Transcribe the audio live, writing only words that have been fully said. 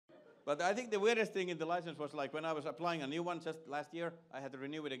But I think the weirdest thing in the license was like when I was applying a new one just last year, I had to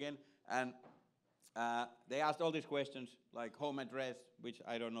renew it again, and they asked all these questions like home address, which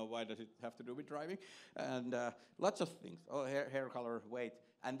I don't know why does it have to do with driving, and lots of things. Oh, hair color, weight,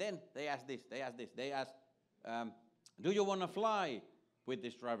 and then they asked this. They asked, do you want to fly with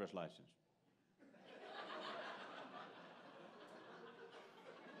this driver's license?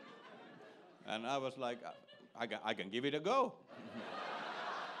 And I was like, I can give it a go.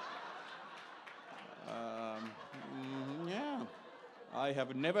 Yeah, I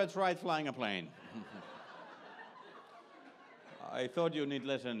have never tried flying a plane. I thought you need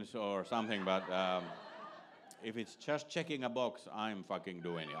lessons or something, but if it's just checking a box, I'm fucking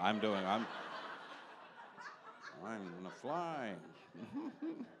doing it. I'm gonna fly.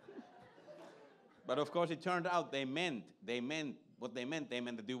 But of course, it turned out they meant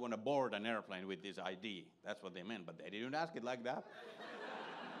that you want to board an airplane with this ID. That's what they meant, but they didn't ask it like that.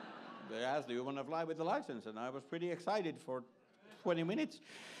 They asked, do you want to fly with the license? And I was pretty excited for 20 minutes.